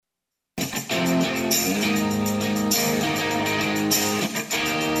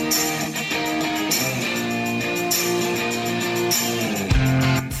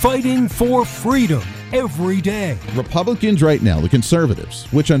fighting for freedom every day. Republicans right now, the conservatives,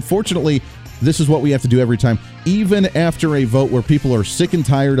 which unfortunately, this is what we have to do every time, even after a vote where people are sick and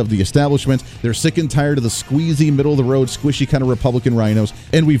tired of the establishment, they're sick and tired of the squeezy, middle-of-the-road, squishy kind of Republican rhinos,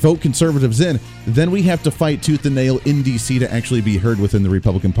 and we vote conservatives in, then we have to fight tooth and nail in D.C. to actually be heard within the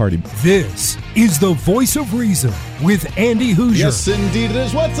Republican Party. This is the Voice of Reason with Andy Hoosier. Yes, indeed it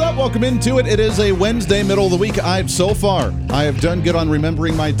is. What's up? Welcome into it. It is a Wednesday, middle of the week. I have done good on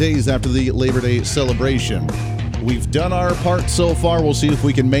remembering my days after the Labor Day celebration. We've done our part so far. We'll see if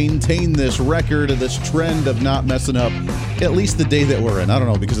we can maintain this record, this trend of not messing up at least the day that we're in. I don't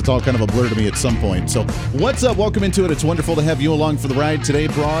know, because it's all kind of a blur to me at some point. So what's up? Welcome into it. It's wonderful to have you along for the ride today,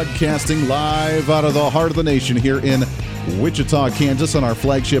 broadcasting live out of the heart of the nation here in Wichita, Kansas on our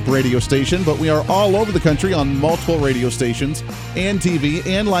flagship radio station. But we are all over the country on multiple radio stations and TV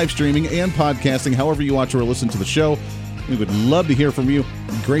and live streaming and podcasting, however you watch or listen to the show. We would love to hear from you.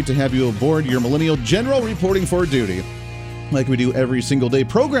 Great to have you aboard your Millennial General reporting for duty, like we do every single day.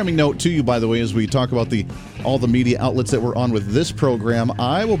 Programming note to you, by the way, as we talk about all the media outlets that we're on with this program.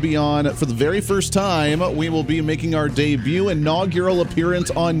 I will be on, for the very first time, we will be making our debut inaugural appearance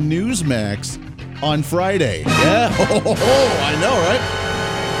on Newsmax on Friday. Yeah, I know,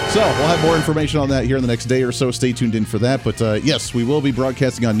 right? So we'll have more information on that here in the next day or so. Stay tuned in for that. But yes, we will be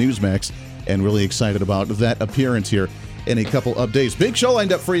broadcasting on Newsmax, and really excited about that appearance here in a couple of days. Big show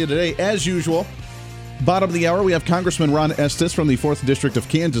lined up for you today, as usual. Bottom of the hour, we have Congressman Ron Estes from the 4th District of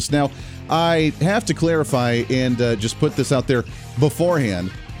Kansas. Now, I have to clarify and just put this out there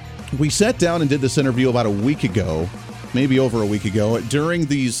beforehand. We sat down and did this interview about a week ago, maybe over a week ago, during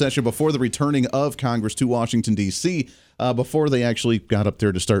the session before the returning of Congress to Washington, D.C., before they actually got up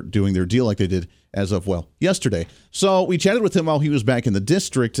there to start doing their deal like they did as of, yesterday. So we chatted with him while he was back in the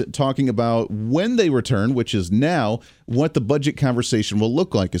district, talking about when they return, which is now, what the budget conversation will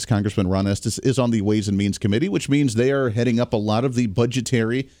look like, as Congressman Ron Estes is on the Ways and Means Committee, which means they are heading up a lot of the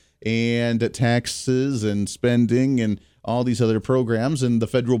budgetary and taxes and spending and all these other programs in the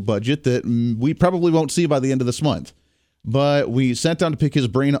federal budget that we probably won't see by the end of this month. But we sat down to pick his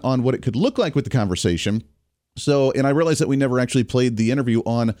brain on what it could look like with the conversation. So, and I realized that we never actually played the interview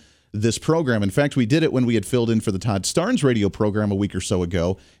on this program. In fact, we did it when we had filled in for the Todd Starnes radio program a week or so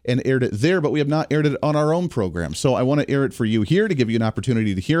ago and aired it there, but we have not aired it on our own program. So I want to air it for you here to give you an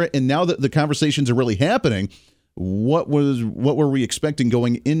opportunity to hear it. And now that the conversations are really happening, what were we expecting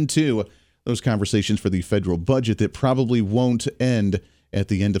going into those conversations for the federal budget that probably won't end at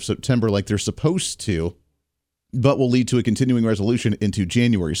the end of September like they're supposed to, but will lead to a continuing resolution into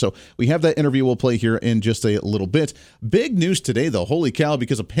January. So we have that interview we'll play here in just a little bit. Big news today, though. Holy cow,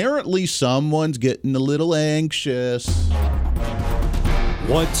 because apparently someone's getting a little anxious.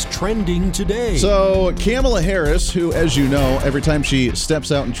 What's trending today? So Kamala Harris, who, as you know, every time she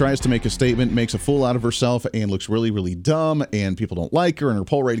steps out and tries to make a statement, makes a fool out of herself and looks really, really dumb, and people don't like her and her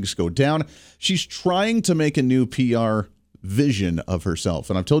poll ratings go down. She's trying to make a new PR vision of herself.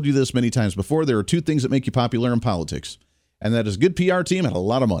 And I've told you this many times before. There are two things that make you popular in politics, and that is a good PR team and a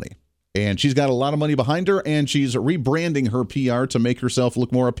lot of money. And she's got a lot of money behind her, and she's rebranding her PR to make herself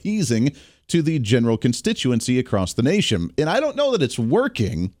look more appeasing to the general constituency across the nation. And I don't know that it's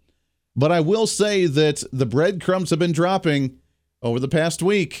working, but I will say that the breadcrumbs have been dropping over the past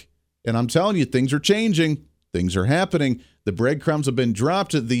week. And I'm telling you, things are changing. Things are happening. The breadcrumbs have been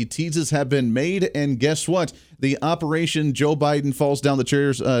dropped. The teases have been made. And guess what? The Operation Joe Biden falls down the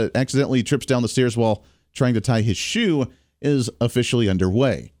chairs, accidentally trips down the stairs while trying to tie his shoe is officially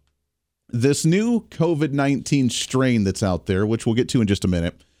underway. This new COVID-19 strain that's out there, which we'll get to in just a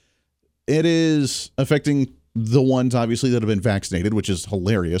minute, it is affecting the ones, obviously, that have been vaccinated, which is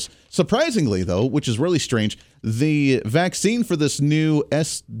hilarious. Surprisingly, though, which is really strange, the vaccine for this new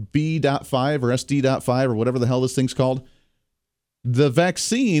SB.5 or SD.5 or whatever the hell this thing's called, the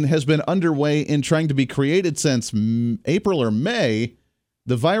vaccine has been underway in trying to be created since April or May.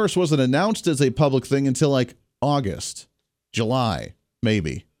 The virus wasn't announced as a public thing until like August, July,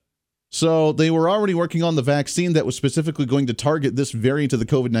 maybe. So they were already working on the vaccine that was specifically going to target this variant of the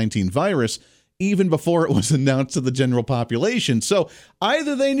COVID-19 virus even before it was announced to the general population. So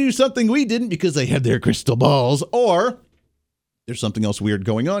either they knew something we didn't because they had their crystal balls, or there's something else weird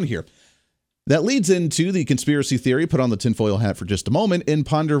going on here. That leads into the conspiracy theory. Put on the tinfoil hat for just a moment and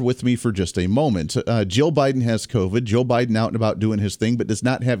ponder with me for just a moment. Joe Biden has COVID. Joe Biden out and about doing his thing, but does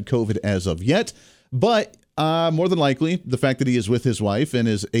not have COVID as of yet. But more than likely, the fact that he is with his wife and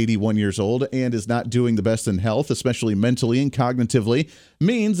is 81 years old and is not doing the best in health, especially mentally and cognitively,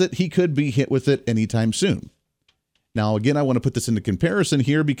 means that he could be hit with it anytime soon. Now, again, I want to put this into comparison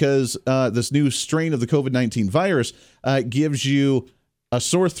here because this new strain of the COVID-19 virus gives you a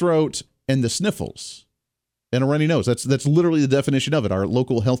sore throat, and the sniffles. And a runny nose. That's literally the definition of it. Our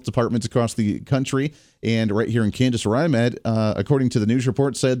local health departments across the country and right here in Kansas where I'm at, according to the news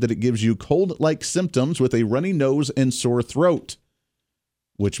report, said that it gives you cold-like symptoms with a runny nose and sore throat,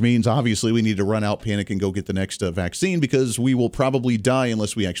 which means obviously we need to run out, panic, and go get the next vaccine because we will probably die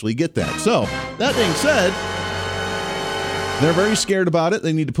unless we actually get that. So that being said, they're very scared about it.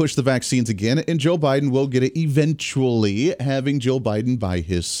 They need to push the vaccines again, and Joe Biden will get it eventually, having Joe Biden by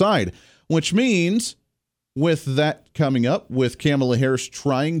his side, which means with that coming up, with Kamala Harris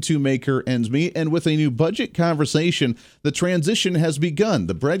trying to make her ends meet, and with a new budget conversation, the transition has begun.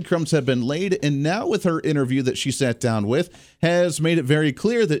 The breadcrumbs have been laid, and now with her interview that she sat down with, has made it very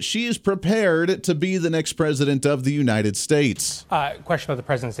clear that she is prepared to be the next president of the United States. Questions about the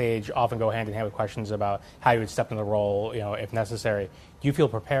president's age often go hand in hand with questions about how you would step in the role, if necessary. Do you feel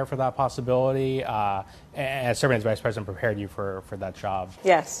prepared for that possibility? And serving as vice president prepared you for that job?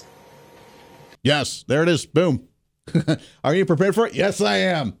 Yes. Yes, there it is. Boom. Are you prepared for it? Yes, I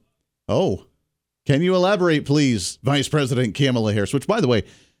am. Oh, can you elaborate, please, Vice President Kamala Harris? Which, by the way,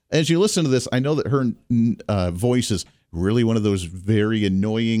 as you listen to this, I know that her voice is really one of those very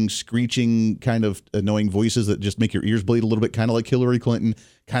annoying, screeching, kind of annoying voices that just make your ears bleed a little bit, kind of like Hillary Clinton,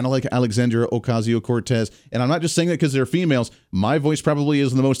 kind of like Alexandria Ocasio-Cortez. And I'm not just saying that because they're females. My voice probably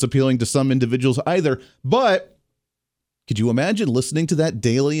isn't the most appealing to some individuals either, but could you imagine listening to that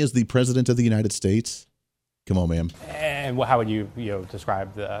daily as the president of the United States? Come on, ma'am. And how would you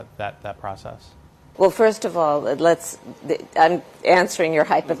describe that process? Well, first of all, I'm answering your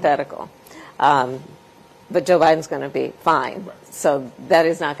hypothetical. But Joe Biden's going to be fine. So that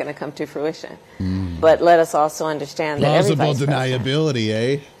is not going to come to fruition. But let us also understand that plausible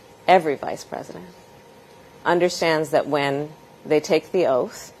deniability, every vice president understands that when they take the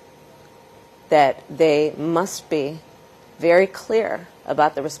oath, that they must be very clear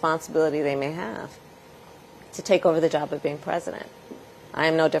about the responsibility they may have to take over the job of being president. I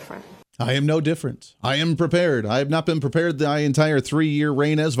am no different. I am no different. I am prepared. I have not been prepared the entire 3-year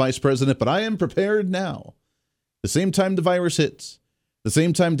reign as vice president, but I am prepared now. The same time the virus hits, the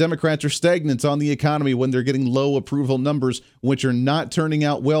same time Democrats are stagnant on the economy when they're getting low approval numbers, which are not turning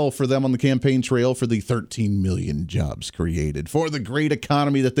out well for them on the campaign trail for the 13 million jobs created, for the great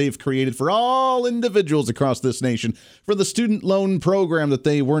economy that they've created for all individuals across this nation, for the student loan program that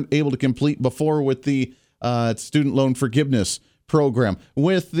they weren't able to complete before with the student loan forgiveness program,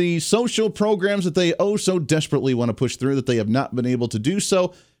 with the social programs that they so desperately want to push through that they have not been able to do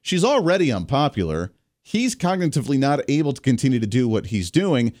so. She's already unpopular. He's cognitively not able to continue to do what he's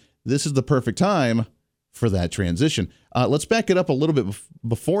doing. This is the perfect time for that transition. Let's back it up a little bit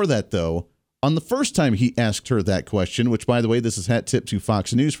before that, though. On the first time he asked her that question, which, by the way, this is hat tip to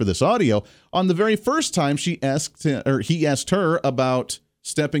Fox News for this audio. On the very first time he asked her about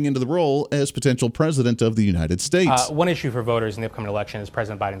stepping into the role as potential president of the United States. One issue for voters in the upcoming election is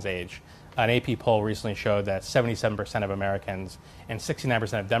President Biden's age. An AP poll recently showed that 77% of Americans and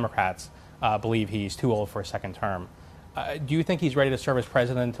 69% of Democrats believe he's too old for a second term. Do you think he's ready to serve as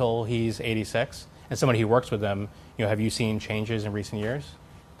president until he's 86? As somebody who works with him, have you seen changes in recent years?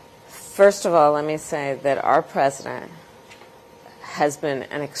 First of all, let me say that our president has been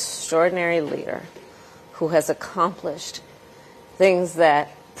an extraordinary leader who has accomplished things that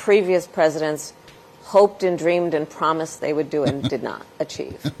previous presidents hoped and dreamed and promised they would do and did not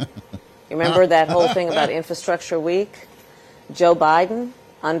achieve. You remember that whole thing about Infrastructure Week? Joe Biden,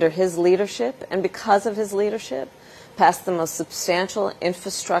 under his leadership and because of his leadership, passed the most substantial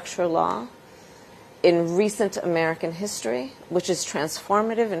infrastructure law in recent American history, which is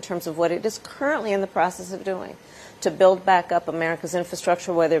transformative in terms of what it is currently in the process of doing to build back up America's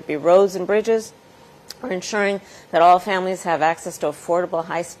infrastructure, whether it be roads and bridges or ensuring that all families have access to affordable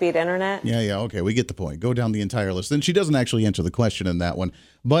high-speed internet. Yeah, okay, we get the point. Go down the entire list. And she doesn't actually answer the question in that one,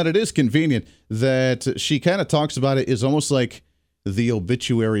 but it is convenient that she kind of talks about it as almost like the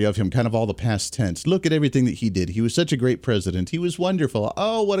obituary of him, kind of all the past tense. Look at everything that he did. He was such a great president. He was wonderful.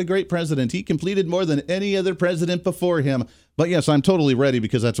 Oh, what a great president. He completed more than any other president before him. But yes, I'm totally ready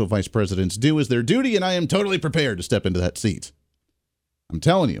because that's what vice presidents do, is their duty, and I am totally prepared to step into that seat. I'm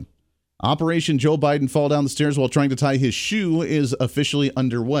telling you, Operation Joe Biden fall down the stairs while trying to tie his shoe is officially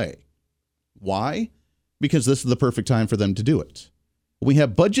underway. Why? Because this is the perfect time for them to do it. We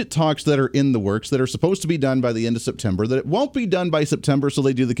have budget talks that are in the works that are supposed to be done by the end of September, that it won't be done by September, so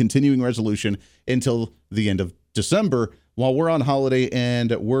they do the continuing resolution until the end of December while we're on holiday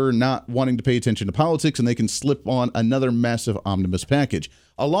and we're not wanting to pay attention to politics, and they can slip on another massive omnibus package.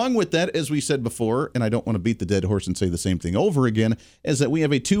 Along with that, as we said before, and I don't want to beat the dead horse and say the same thing over again, is that we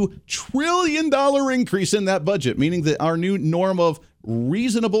have a $2 trillion increase in that budget, meaning that our new norm of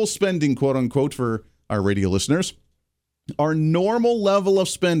reasonable spending, quote unquote, for our radio listeners. Our normal level of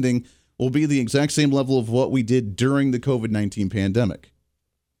spending will be the exact same level of what we did during the COVID-19 pandemic.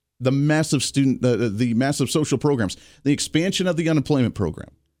 The massive the massive social programs, the expansion of the unemployment program,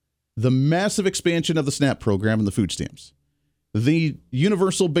 the massive expansion of the SNAP program and the food stamps, the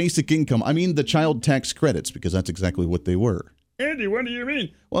universal basic income. I mean, the child tax credits, because that's exactly what they were. Andy, what do you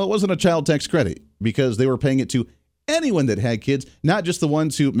mean? Well, it wasn't a child tax credit because they were paying it to anyone that had kids, not just the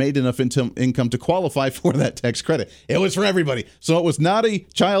ones who made enough income to qualify for that tax credit. It was for everybody. So it was not a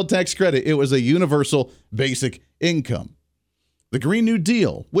child tax credit. It was a universal basic income. The Green New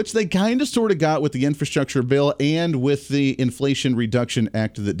Deal, which they kind of sort of got with the infrastructure bill and with the Inflation Reduction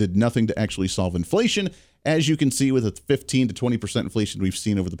Act that did nothing to actually solve inflation, as you can see with the 15 to 20% inflation we've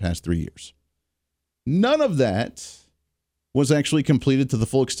seen over the past 3 years. None of that was actually completed to the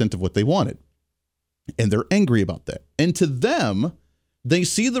full extent of what they wanted. And they're angry about that. And to them, they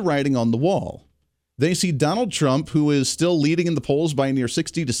see the writing on the wall. They see Donald Trump, who is still leading in the polls by near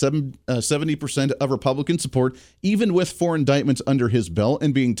 60 to 70% of Republican support, even with 4 indictments under his belt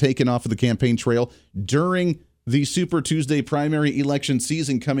and being taken off of the campaign trail during the Super Tuesday primary election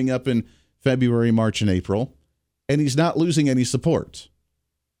season coming up in February, March, and April. And he's not losing any support.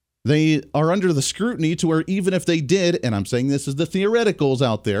 They are under the scrutiny to where even if they did, and I'm saying this is the theoreticals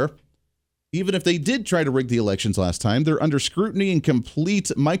out there, even if they did try to rig the elections last time, they're under scrutiny and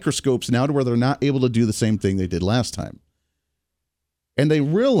complete microscopes now to where they're not able to do the same thing they did last time. And they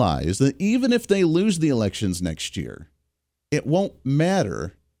realize that even if they lose the elections next year, it won't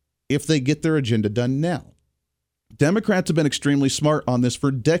matter if they get their agenda done now. Democrats have been extremely smart on this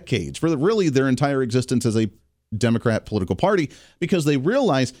for decades, for really their entire existence as a Democrat political party, because they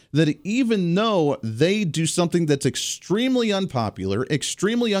realize that even though they do something that's extremely unpopular,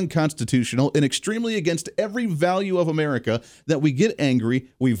 extremely unconstitutional, and extremely against every value of America, that we get angry,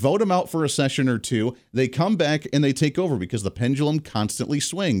 we vote them out for a session or two, they come back and they take over because the pendulum constantly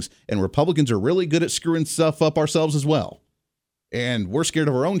swings, and Republicans are really good at screwing stuff up ourselves as well. And we're scared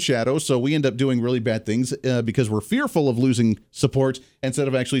of our own shadow, so we end up doing really bad things because we're fearful of losing support instead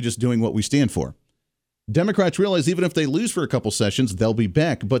of actually just doing what we stand for. Democrats realize even if they lose for a couple sessions, they'll be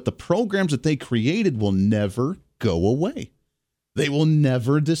back. But the programs that they created will never go away. They will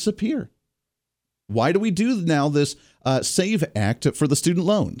never disappear. Why do we do now this SAVE Act for the student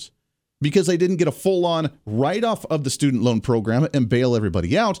loans? Because they didn't get a full-on write-off of the student loan program and bail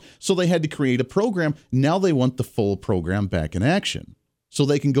everybody out, so they had to create a program. Now they want the full program back in action. So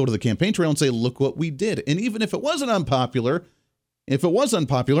they can go to the campaign trail and say, look what we did. And even if it wasn't unpopular,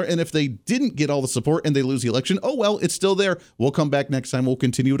 and if they didn't get all the support and they lose the election, oh, well, it's still there. We'll come back next time. We'll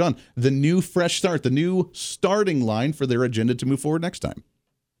continue it on. The new fresh start, the new starting line for their agenda to move forward next time.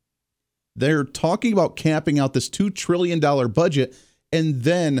 They're talking about capping out this $2 trillion budget and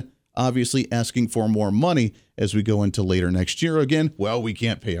then obviously asking for more money as we go into later next year again. Well, we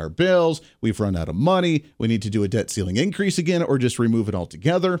can't pay our bills. We've run out of money. We need to do a debt ceiling increase again or just remove it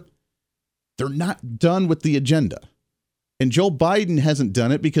altogether. They're not done with the agenda. And Joe Biden hasn't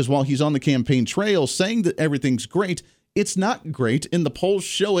done it because while he's on the campaign trail saying that everything's great, it's not great, and the polls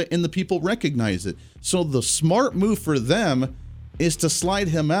show it, and the people recognize it. So the smart move for them is to slide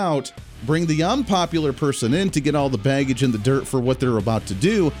him out, bring the unpopular person in to get all the baggage and the dirt for what they're about to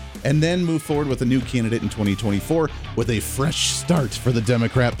do, and then move forward with a new candidate in 2024 with a fresh start for the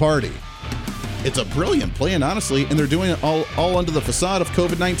Democrat Party. It's a brilliant plan, honestly, and they're doing it all under the facade of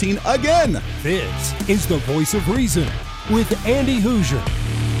COVID-19 again. This is the Voice of Reason with Andy Hoosier.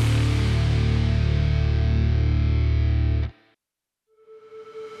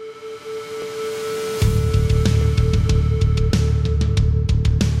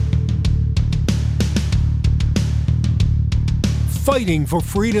 Fighting for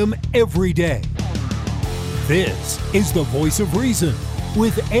freedom every day. This is the Voice of Reason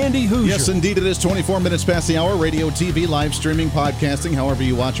with Andy Hoosier. Yes, indeed, it is 24 minutes past the hour. Radio, TV, live streaming, podcasting, however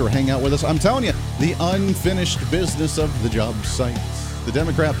you watch or hang out with us. I'm telling you, the unfinished business of the job sites. The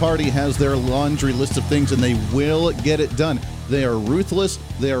Democrat Party has their laundry list of things, and they will get it done. They are ruthless,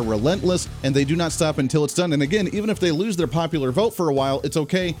 they are relentless, and they do not stop until it's done. And again, even if they lose their popular vote for a while, it's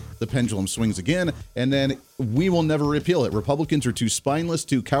okay. The pendulum swings again, and then we will never repeal it. Republicans are too spineless,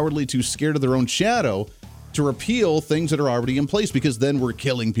 too cowardly, too scared of their own shadow to repeal things that are already in place, because then we're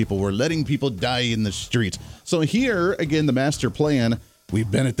killing people. We're letting people die in the streets. So here, again, the master plan. We've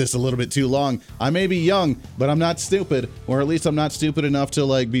been at this a little bit too long. I may be young, but I'm not stupid, or at least I'm not stupid enough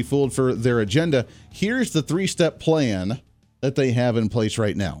to be fooled for their agenda. Here's the 3-step plan that they have in place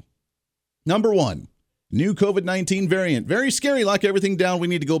right now. Number 1, new COVID-19 variant. Very scary. Lock everything down. We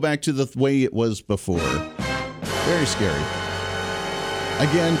need to go back to the way it was before. Very scary.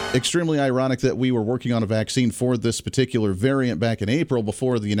 Again, extremely ironic that we were working on a vaccine for this particular variant back in April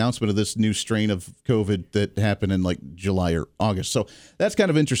before the announcement of this new strain of COVID that happened in like July or August. So that's kind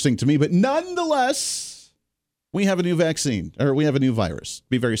of interesting to me. But nonetheless, we have a new vaccine, or we have a new virus.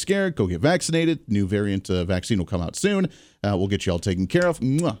 Be very scared. Go get vaccinated. New variant vaccine will come out soon. We'll get you all taken care of.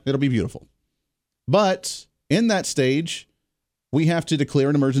 Mwah, it'll be beautiful. But in that stage, we have to declare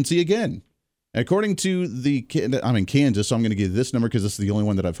an emergency again. According to I'm in Kansas, so I'm going to give this number because this is the only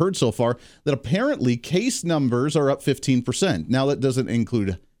one that I've heard so far, that apparently case numbers are up 15%. Now, that doesn't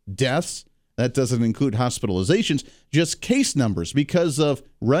include deaths. That doesn't include hospitalizations, just case numbers because of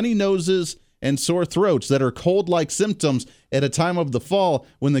runny noses and sore throats that are cold-like symptoms at a time of the fall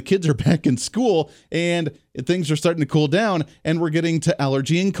when the kids are back in school and things are starting to cool down and we're getting to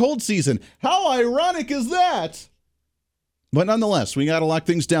allergy and cold season. How ironic is that? But nonetheless, we got to lock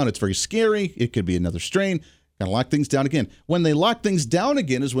things down. It's very scary. It could be another strain. Got to lock things down again. When they lock things down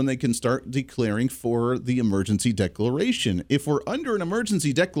again is when they can start declaring for the emergency declaration. If we're under an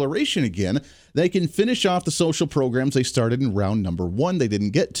emergency declaration again, they can finish off the social programs they started in round number 1 they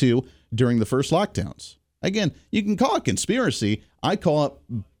didn't get to during the first lockdowns. Again, you can call it conspiracy. I call it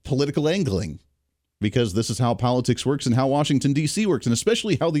political angling, because this is how politics works and how Washington, D.C. works, and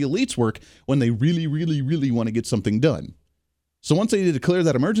especially how the elites work when they really, really, really want to get something done. So once they declare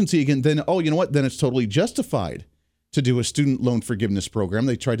that emergency again, then, oh, you know what? Then it's totally justified to do a student loan forgiveness program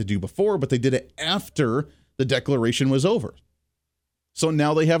they tried to do before, but they did it after the declaration was over. So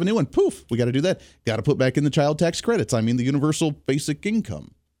now they have a new one. Poof, we got to do that. Got to put back in the child tax credits. I mean, the universal basic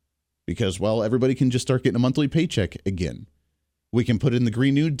income. Because, well, everybody can just start getting a monthly paycheck again. We can put in the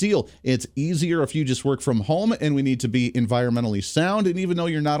Green New Deal. It's easier if you just work from home, and we need to be environmentally sound. And even though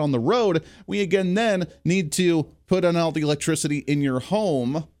you're not on the road, we again then need to put on all the electricity in your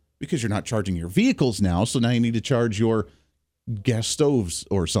home because you're not charging your vehicles now. So now you need to charge your gas stoves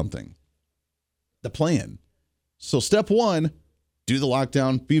or something. The plan. So step 1, do the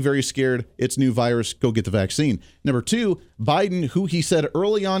lockdown, be very scared. It's new virus. Go get the vaccine. Number 2, Biden, who he said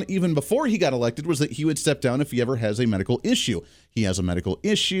early on, even before he got elected, was that he would step down if he ever has a medical issue. He has a medical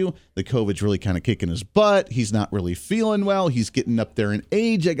issue. The COVID's really kind of kicking his butt. He's not really feeling well. He's getting up there in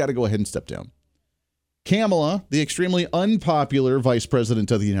age. I got to go ahead and step down. Kamala, the extremely unpopular vice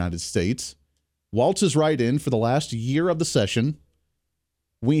president of the United States, waltzes right in for the last year of the session.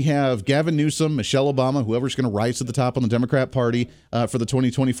 We have Gavin Newsom, Michelle Obama, whoever's going to rise to the top on the Democrat Party for the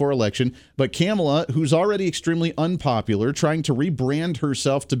 2024 election. But Kamala, who's already extremely unpopular, trying to rebrand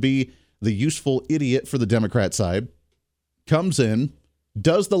herself to be the useful idiot for the Democrat side, comes in,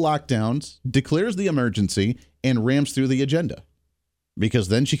 does the lockdowns, declares the emergency, and rams through the agenda. Because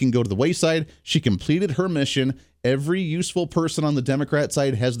then she can go to the wayside. She completed her mission. Every useful person on the Democrat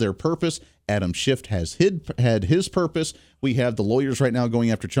side has their purpose. Adam Schiff had his purpose. We have the lawyers right now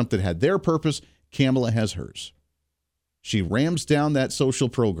going after Trump that had their purpose. Kamala has hers. She rams down that social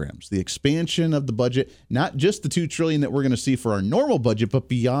programs, the expansion of the budget, not just the $2 trillion that we're going to see for our normal budget, but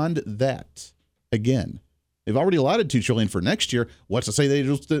beyond that. Again, they've already allotted $2 trillion for next year. What's to say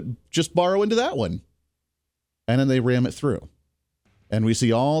they just borrow into that one? And then they ram it through. And we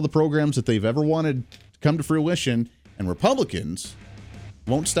see all the programs that they've ever wanted to come to fruition, and Republicans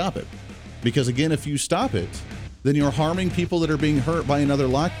won't stop it. Because, again, if you stop it, then you're harming people that are being hurt by another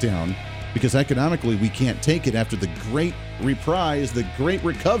lockdown, because economically we can't take it after the great reprise, the great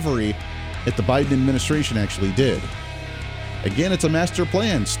recovery that the Biden administration actually did. Again, it's a master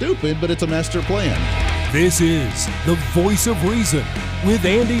plan. Stupid, but it's a master plan. This is the Voice of Reason with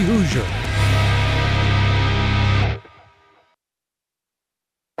Andy Hoosier.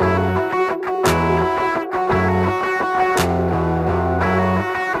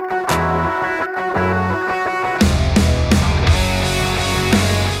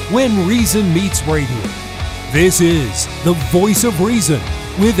 When Reason Meets Radio. This is the Voice of Reason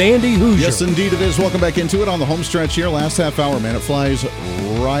with Andy Hoosier. Yes, indeed it is. Welcome back into it on the home stretch here. Last half hour, man. It flies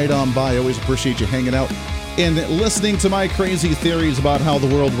right on by. I always appreciate you hanging out and listening to my crazy theories about how the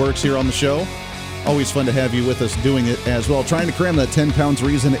world works here on the show. Always fun to have you with us doing it as well. Trying to cram that 10 pounds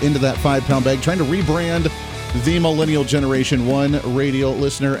reason into that 5-pound bag. Trying to rebrand the millennial generation, one radio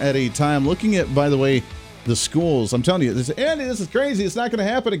listener at a time. Looking at, by the way, the schools. I'm telling you, Andy, this is crazy. It's not going to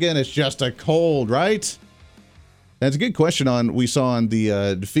happen again. It's just a cold, right? That's a good question we saw on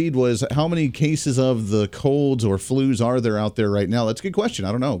the feed was how many cases of the colds or flus are there out there right now? That's a good question.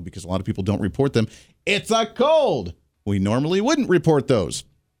 I don't know because a lot of people don't report them. It's a cold. We normally wouldn't report those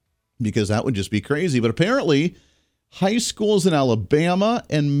because that would just be crazy. But apparently high schools in Alabama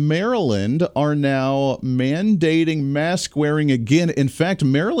and Maryland are now mandating mask wearing again. In fact,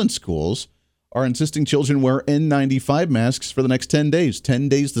 Maryland schools are insisting children wear N95 masks for the next 10 days. 10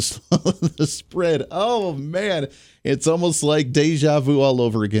 days to slow the spread. Oh, man. It's almost like deja vu all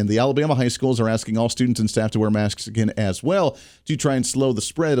over again. The Alabama high schools are asking all students and staff to wear masks again as well to try and slow the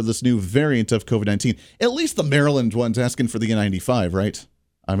spread of this new variant of COVID-19. At least the Maryland one's asking for the N95, right?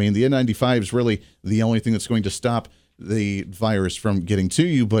 I mean, the N95 is really the only thing that's going to stop the virus from getting to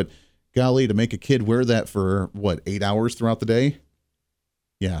you. But golly, to make a kid wear that for, 8 hours throughout the day?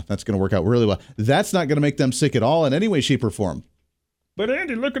 Yeah, that's going to work out really well. That's not going to make them sick at all in any way, shape, or form. But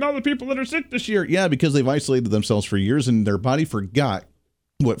Andy, look at all the people that are sick this year. Yeah, because they've isolated themselves for years and their body forgot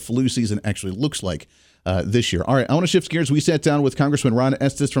what flu season actually looks like this year. All right, I want to shift gears. We sat down with Congressman Ron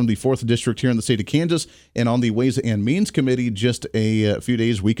Estes from the 4th District here in the state of Kansas and on the Ways and Means Committee just a few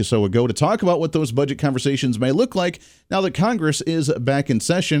days, week or so ago to talk about what those budget conversations may look like now that Congress is back in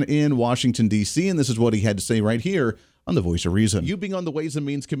session in Washington, D.C., and this is what he had to say right here on the Voice of Reason. You being on the Ways and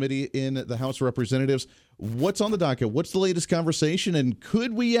Means Committee in the House of Representatives, what's on the docket? What's the latest conversation? And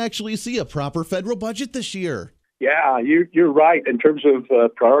could we actually see a proper federal budget this year? Yeah, you're right. In terms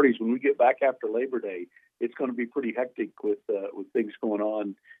of priorities, when we get back after Labor Day, it's going to be pretty hectic with things going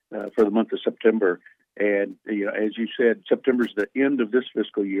on for the month of September. And, as you said, September's the end of this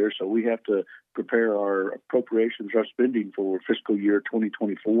fiscal year, so we have to prepare our appropriations, our spending for fiscal year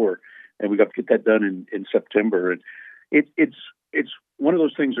 2024, and we got to get that done in September. And it's one of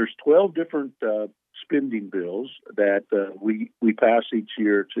those things. There's 12 different spending bills that we pass each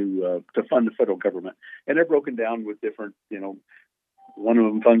year to fund the federal government, and they're broken down with different. One of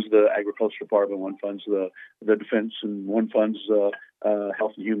them funds the Agriculture Department, one funds the Defense, and one funds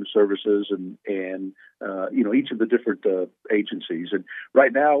Health and Human Services, and each of the different agencies. And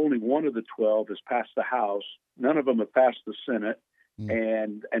right now, only one of the 12 has passed the House. None of them have passed the Senate,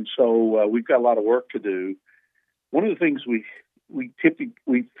 and so we've got a lot of work to do. One of the things we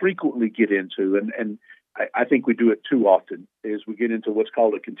frequently get into, and I think we do it too often, is we get into what's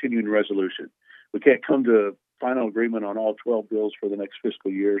called a continuing resolution. We can't come to final agreement on all 12 bills for the next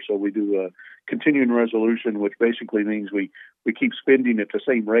fiscal year, so we do a continuing resolution, which basically means we keep spending at the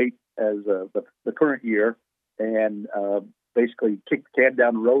same rate as the current year, and basically kick the can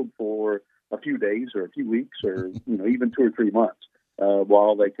down the road for a few days or a few weeks or even 2 or 3 months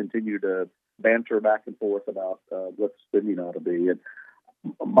while they continue to banter back and forth about what spending ought to be. And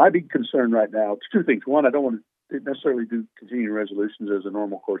my big concern right now, it's two things. One, I don't want to necessarily do continuing resolutions as a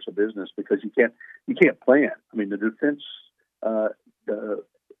normal course of business because you can't plan. I mean, the defense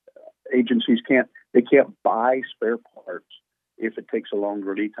agencies can't buy spare parts if it takes a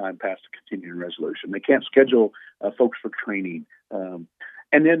longer lead time past a continuing resolution. They can't schedule folks for training. And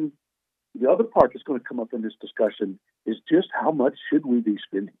then the other part that's going to come up in this discussion is just how much should we be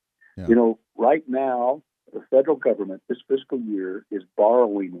spending? Yeah. Right now, the federal government this fiscal year is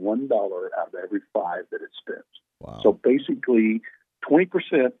borrowing $1 out of every 5 that it spends. Wow. So basically, 20%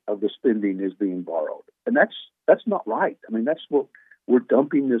 of the spending is being borrowed, and that's not right. I mean, that's what we're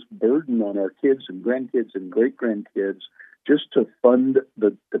dumping this burden on our kids and grandkids and great grandkids just to fund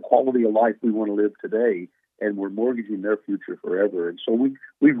the quality of life we want to live today, and we're mortgaging their future forever. And so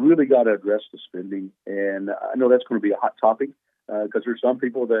we've really got to address the spending, and I know that's going to be a hot topic because there's some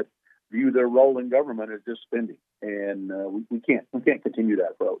people that view their role in government as just spending, and we can't continue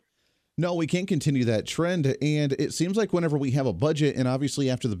that road. No, we can't continue that trend, and it seems like whenever we have a budget, and obviously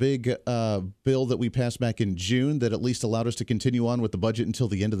after the big bill that we passed back in June that at least allowed us to continue on with the budget until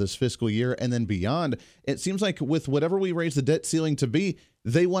the end of this fiscal year and then beyond, it seems like with whatever we raise the debt ceiling to be,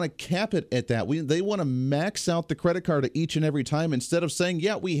 they want to cap it at that. They want to max out the credit card each and every time instead of saying,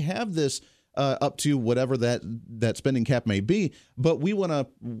 yeah, we have this up to whatever that spending cap may be, but we want to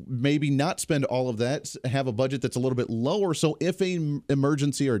maybe not spend all of that, have a budget that's a little bit lower, so if an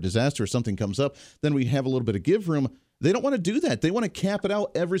emergency or a disaster or something comes up, then we have a little bit of give room. They don't want to do that. They want to cap it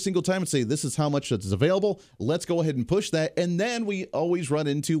out every single time and say, this is how much that's available. Let's go ahead and push that. And then we always run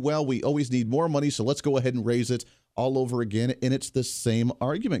into, well, we always need more money, so let's go ahead and raise it all over again. And it's the same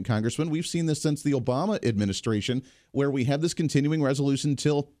argument, Congressman. We've seen this since the Obama administration, where we have this continuing resolution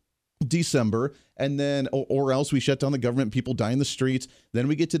till December, and then or else we shut down the government, people die in the streets. Then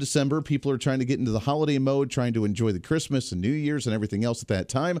we get to December, people are trying to get into the holiday mode, trying to enjoy the Christmas and New Year's and everything else at that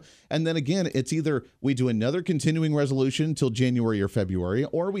time. And then again, it's either we do another continuing resolution until January or February,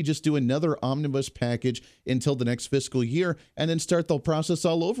 or we just do another omnibus package until the next fiscal year and then start the process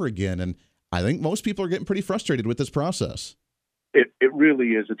all over again. And I think most people are getting pretty frustrated with this process. It really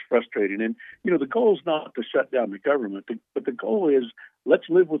is. It's frustrating. And, the goal is not to shut down the government, but the goal is let's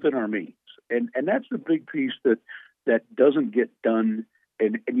live within our means. And that's the big piece that doesn't get done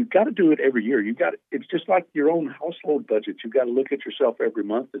and you've got to do it every year. It's just like your own household budget. You've got to look at yourself every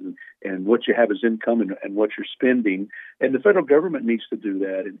month and what you have as income and what you're spending. And the federal government needs to do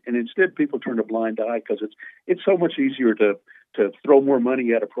that. And instead, people turn a blind eye because it's so much easier to throw more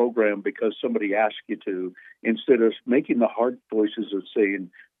money at a program because somebody asked you to, instead of making the hard choices of saying,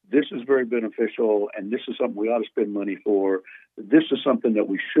 this is very beneficial, and this is something we ought to spend money for. This is something that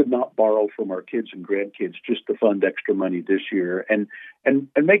we should not borrow from our kids and grandkids just to fund extra money this year, and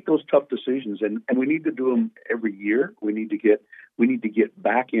make those tough decisions. And we need to do them every year. We need to get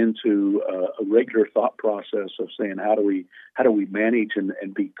back into a regular thought process of saying how do we manage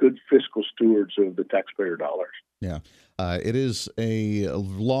and be good fiscal stewards of the taxpayer dollars. Yeah, it is a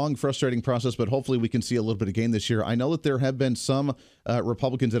long, frustrating process, but hopefully we can see a little bit of gain this year. I know that there have been some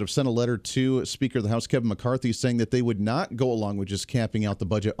Republicans that have sent a letter to Speaker of the House Kevin McCarthy saying that they would not go along with just capping out the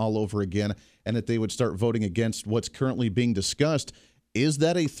budget all over again and that they would start voting against what's currently being discussed. Is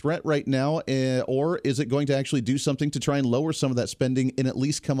that a threat right now, or is it going to actually do something to try and lower some of that spending and at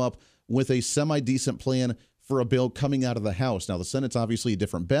least come up with a semi-decent plan for a bill coming out of the House? Now, the Senate's obviously a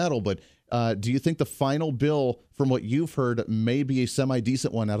different battle, but do you think the final bill, from what you've heard, may be a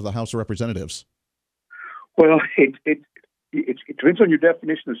semi-decent one out of the House of Representatives? Well, it depends on your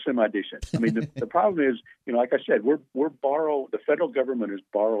definition of semi-decent. I mean, the problem is, like I said, the federal government is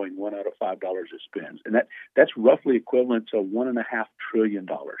borrowing $1 out of $5 it spends, and that's roughly equivalent to $1.5 trillion.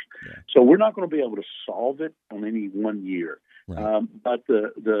 Yeah. So we're not going to be able to solve it on any one year. Right. But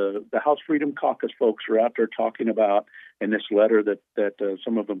the House Freedom Caucus folks are out there talking about, in this letter that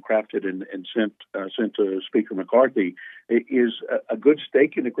some of them crafted and sent to Speaker McCarthy, is a good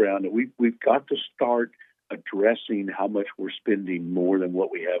stake in the ground that we've got to start addressing how much we're spending more than what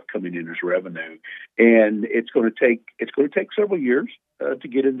we have coming in as revenue, and it's going to take several years to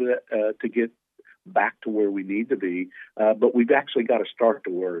get into that, to get back to where we need to be. But we've actually got to start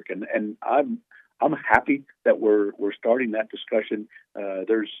the work, and I'm happy that we're starting that discussion.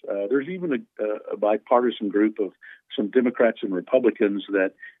 There's even a bipartisan group of some Democrats and Republicans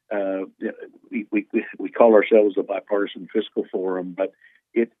that we call ourselves a bipartisan fiscal forum, but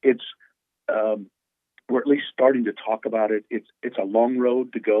it's we're at least starting to talk about it. It's a long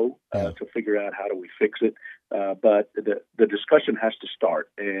road to go to figure out how do we fix it. But the discussion has to start,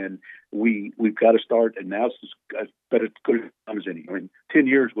 and we've got to start. And now's as good a time as any. I mean, 10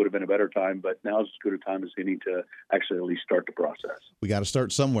 years would have been a better time, but now's as good a time as any to actually at least start the process. We got to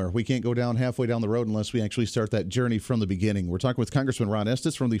start somewhere. We can't go down halfway down the road unless we actually start that journey from the beginning. We're talking with Congressman Ron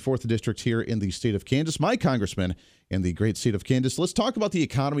Estes from the 4th District here in the state of Kansas, my congressman in the great state of Kansas. Let's talk about the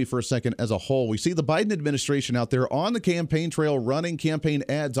economy for a second as a whole. We see the Biden administration out there on the campaign trail running campaign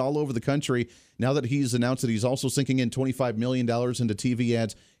ads all over the country. Now that he's announced that he's also sinking in $25 million into TV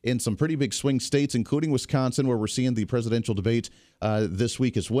ads in some pretty big swing states, including Wisconsin, where we're seeing the presidential debate this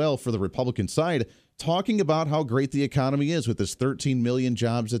week as well for the Republican side, talking about how great the economy is with this 13 million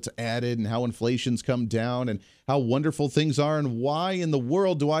jobs that's added and how inflation's come down and how wonderful things are. And why in the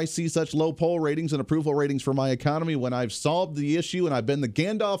world do I see such low poll ratings and approval ratings for my economy when I've solved the issue and I've been the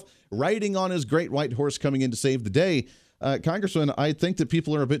Gandalf riding on his great white horse coming in to save the day? Congressman, I think that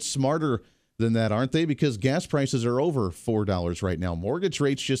people are a bit smarter than that, aren't they? Because gas prices are over $4 right now. Mortgage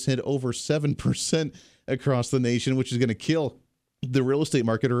rates just hit over 7% across the nation, which is going to kill the real estate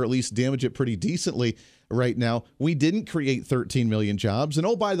market, or at least damage it pretty decently right now. We didn't create 13 million jobs. And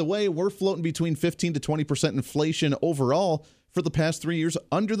oh, by the way, we're floating between 15 to 20% inflation overall for the past 3 years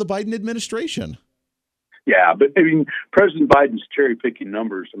under the Biden administration. Yeah, but I mean, President Biden's cherry-picking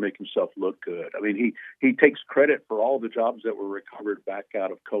numbers to make himself look good. I mean, he takes credit for all the jobs that were recovered back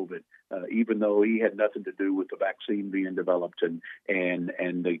out of COVID, even though he had nothing to do with the vaccine being developed and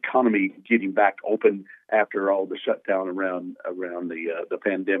the economy getting back open after all the shutdown around the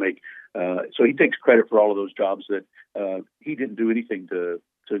pandemic. So he takes credit for all of those jobs that he didn't do anything to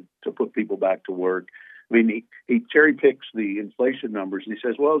put people back to work. I mean, he cherry picks the inflation numbers and he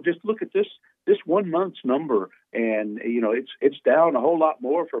says, well, just look at this 1 month's number. And, it's down a whole lot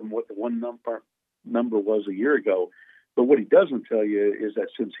more from what the one number was a year ago. But what he doesn't tell you is that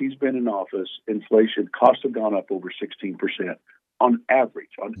since he's been in office, inflation costs have gone up over 16% on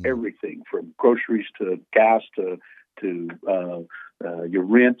average on everything from groceries to gas to your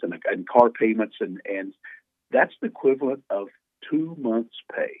rent and car payments. And that's the equivalent of 2 months'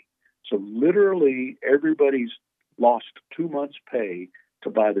 pay. So literally everybody's lost 2 months' pay to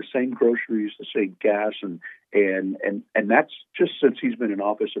buy the same groceries, the same gas, and that's just since he's been in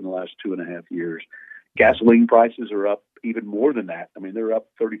office in the last 2.5 years. Gasoline prices are up even more than that. I mean, they're up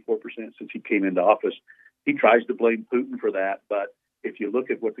 34% since he came into office. He tries to blame Putin for that, but if you look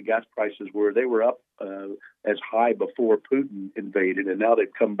at what the gas prices were, they were up as high before Putin invaded, and now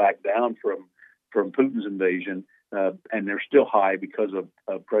they've come back down from Putin's invasion, and they're still high because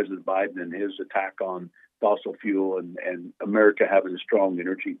of President Biden and his attack on fossil fuel and America having a strong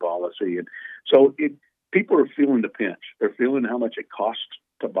energy policy. And so people are feeling the pinch. They're feeling how much it costs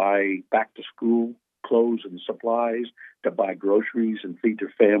to buy back to school clothes and supplies, to buy groceries and feed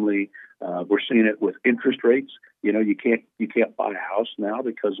their family. We're seeing it with interest rates. You can't buy a house now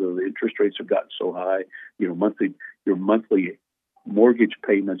because of the interest rates have gotten so high. Your monthly mortgage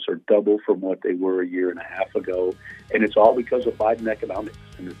payments are double from what they were a year and a half ago, and it's all because of Biden economics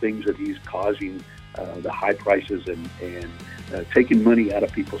and the things that he's causing, the high prices and taking money out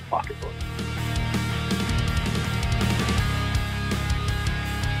of people's pocketbooks.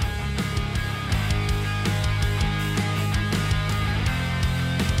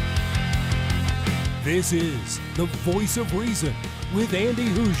 This is the Voice of Reason with Andy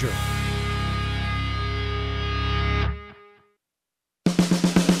Hoosier.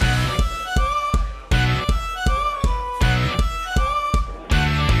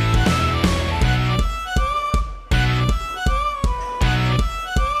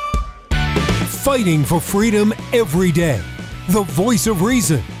 Fighting for freedom every day. The Voice of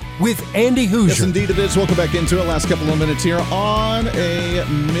Reason with Andy Hoosier. Yes, indeed it is. Welcome back into it. Last couple of minutes here on a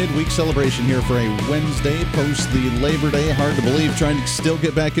midweek celebration here for a Wednesday post the Labor Day. Hard to believe, trying to still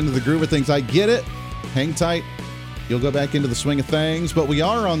get back into the groove of things. I get it. Hang tight. You'll go back into the swing of things. But we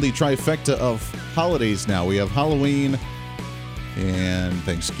are on the trifecta of holidays now. We have Halloween and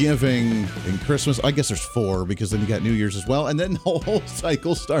Thanksgiving and Christmas. I guess there's 4 because then you got New Year's as well. And then the whole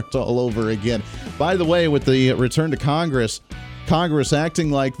cycle starts all over again. By the way, with the return to Congress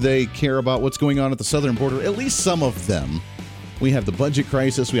acting like they care about what's going on at the southern border, at least some of them. We have the budget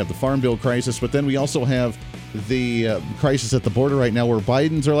crisis, we have the farm bill crisis, but then we also have the crisis at the border right now where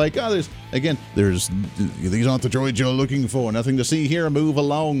Bidens are like, these aren't the droids you're looking for. Nothing to see here. Move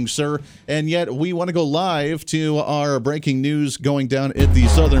along, sir. And yet we want to go live to our breaking news going down at the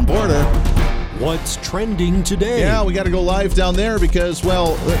southern border. What's trending today? Yeah, we got to go live down there because,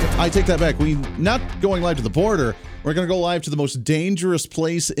 well, I take that back. We're not going live to the border. We're going to go live to the most dangerous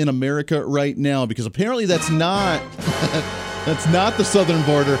place in America right now because apparently that's not that's not the southern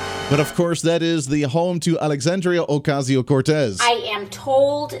border, but of course that is the home to Alexandria Ocasio-Cortez. I am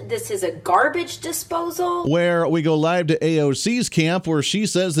told this is a garbage disposal. Where we go live to AOC's camp where she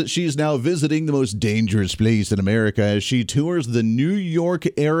says that she's now visiting the most dangerous place in America as she tours the New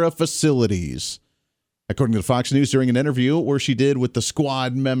York-era facilities. According to Fox News, during an interview where she did with the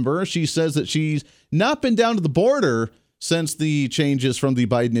squad member, she says that she's not been down to the border since the changes from the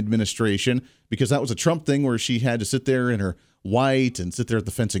Biden administration, because that was a Trump thing where she had to sit there in her white and sit there at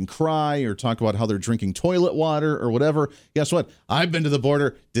the fence and cry or talk about how they're drinking toilet water or whatever. Guess what? I've been to the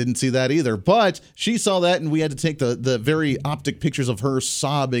border. Didn't see that either. But she saw that, and we had to take the very optic pictures of her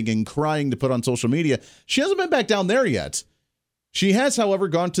sobbing and crying to put on social media. She hasn't been back down there yet. She has, however,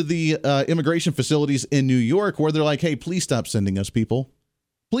 gone to the immigration facilities in New York where they're like, hey, please stop sending us people.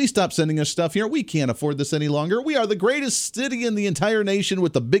 Please stop sending us stuff here. We can't afford this any longer. We are the greatest city in the entire nation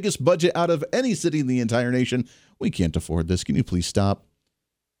with the biggest budget out of any city in the entire nation. We can't afford this. Can you please stop?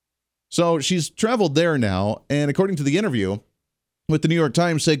 So she's traveled there now. And according to the interview with the New York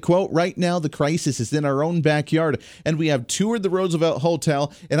Times, said, quote, right now the crisis is in our own backyard and we have toured the Roosevelt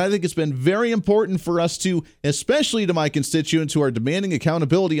Hotel. And I think it's been very important for us to, especially to my constituents who are demanding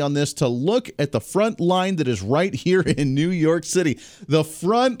accountability on this, to look at the front line that is right here in New York City. The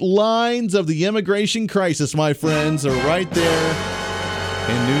front lines of the immigration crisis, my friends, are right there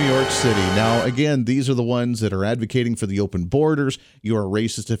in New York City. Now, again, these are the ones that are advocating for the open borders. You are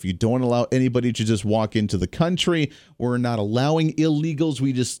racist if you don't allow anybody to just walk into the country. We're not allowing illegals.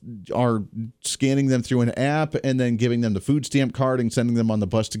 We just are scanning them through an app and then giving them the food stamp card and sending them on the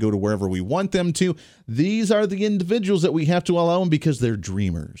bus to go to wherever we want them to. These are the individuals that we have to allow them because they're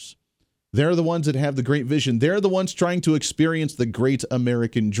dreamers. They're the ones that have the great vision. They're the ones trying to experience the great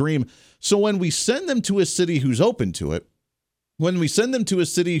American dream. So when we send them to a city who's open to it, when we send them to a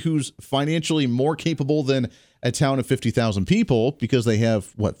city who's financially more capable than a town of 50,000 people, because they have,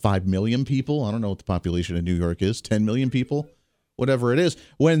 5 million people? I don't know what the population of New York is, 10 million people, whatever it is.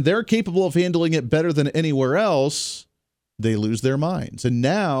 When they're capable of handling it better than anywhere else, they lose their minds. And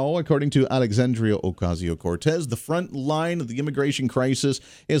now, according to Alexandria Ocasio-Cortez, the front line of the immigration crisis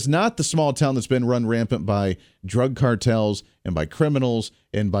is not the small town that's been run rampant by drug cartels and by criminals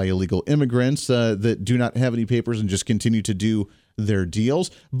and by illegal immigrants that do not have any papers and just continue to do their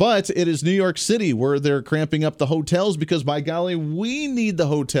deals. But it is New York City where they're cramping up the hotels because, by golly, we need the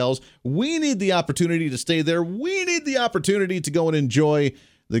hotels. We need the opportunity to stay there. We need the opportunity to go and enjoy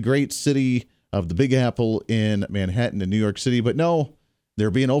the great city of the Big Apple in Manhattan and New York City. But no,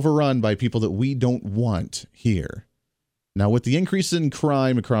 they're being overrun by people that we don't want here. Now, with the increase in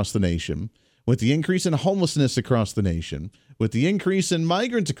crime across the nation, with the increase in homelessness across the nation, with the increase in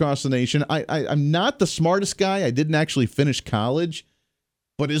migrants across the nation, I'm not the smartest guy. I didn't actually finish college.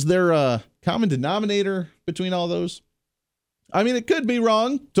 But is there a common denominator between all those? I mean, it could be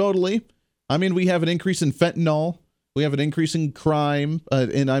wrong, totally. I mean, we have an increase in fentanyl. We have an increase in crime,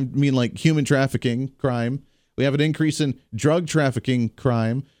 and I mean like human trafficking crime. We have an increase in drug trafficking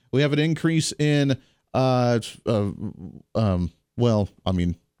crime. We have an increase in,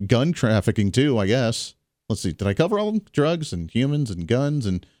 gun trafficking too, I guess. Let's see. Did I cover all of them? Drugs and humans and guns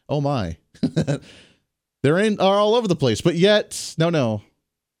and oh my. Are all over the place. But yet, no.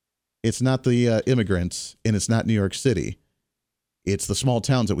 It's not the immigrants and it's not New York City. It's the small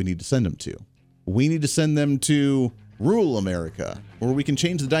towns that we need to send them to. We need to send them to rural America where we can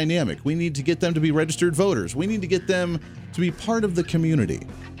change the dynamic. We need to get them to be registered voters. We need to get them to be part of the community.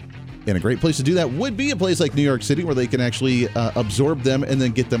 And a great place to do that would be a place like New York City where they can actually absorb them and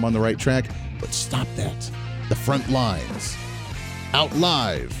then get them on the right track. But stop that. The front lines. Out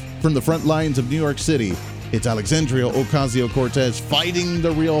live from the front lines of New York City, it's Alexandria Ocasio-Cortez fighting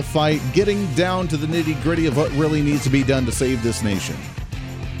the real fight, getting down to the nitty-gritty of what really needs to be done to save this nation.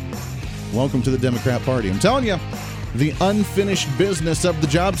 Welcome to the Democrat Party. I'm telling you, the unfinished business of the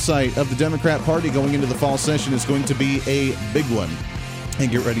job site of the Democrat Party going into the fall session is going to be a big one. And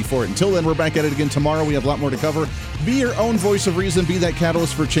get ready for it. Until then, we're back at it again tomorrow. We have a lot more to cover. Be your own voice of reason. Be that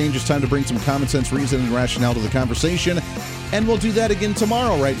catalyst for change. It's time to bring some common sense, reason, and rationale to the conversation. And we'll do that again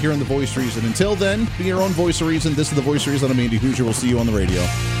tomorrow right here on The Voice of Reason. Until then, be your own voice of reason. This is The Voice of Reason. I'm Andy Hoosier. We'll see you on the radio.